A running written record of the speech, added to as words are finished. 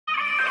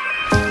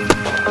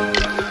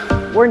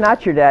We're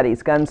not your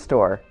daddy's gun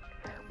store.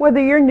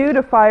 Whether you're new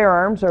to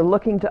firearms or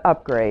looking to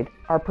upgrade,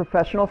 our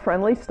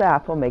professional-friendly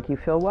staff will make you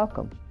feel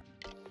welcome.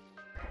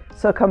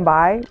 So come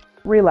by,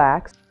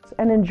 relax,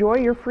 and enjoy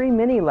your free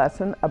mini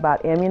lesson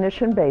about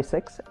ammunition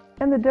basics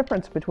and the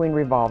difference between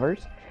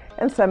revolvers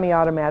and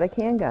semi-automatic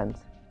handguns.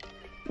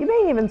 You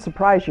may even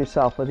surprise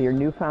yourself with your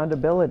newfound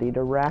ability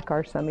to rack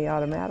our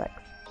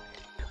semi-automatics.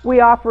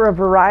 We offer a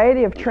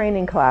variety of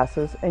training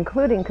classes,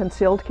 including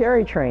concealed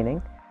carry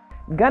training,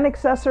 gun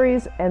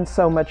accessories, and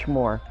so much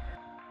more.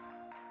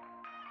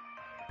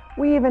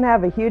 We even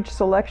have a huge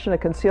selection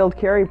of concealed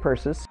carry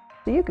purses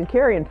so you can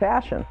carry in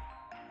fashion.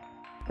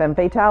 Femme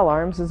Fatale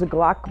Arms is a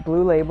Glock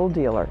Blue Label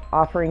dealer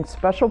offering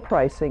special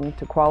pricing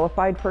to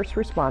qualified first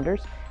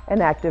responders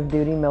and active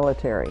duty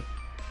military.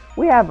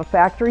 We have a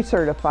factory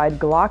certified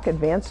Glock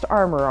Advanced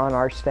Armor on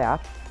our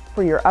staff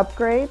for your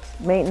upgrades,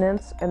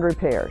 maintenance, and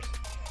repairs.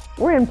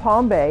 We're in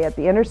Palm Bay at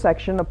the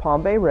intersection of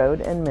Palm Bay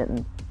Road and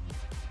Minton.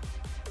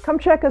 Come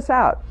check us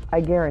out.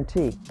 I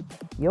guarantee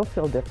you'll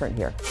feel different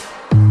here.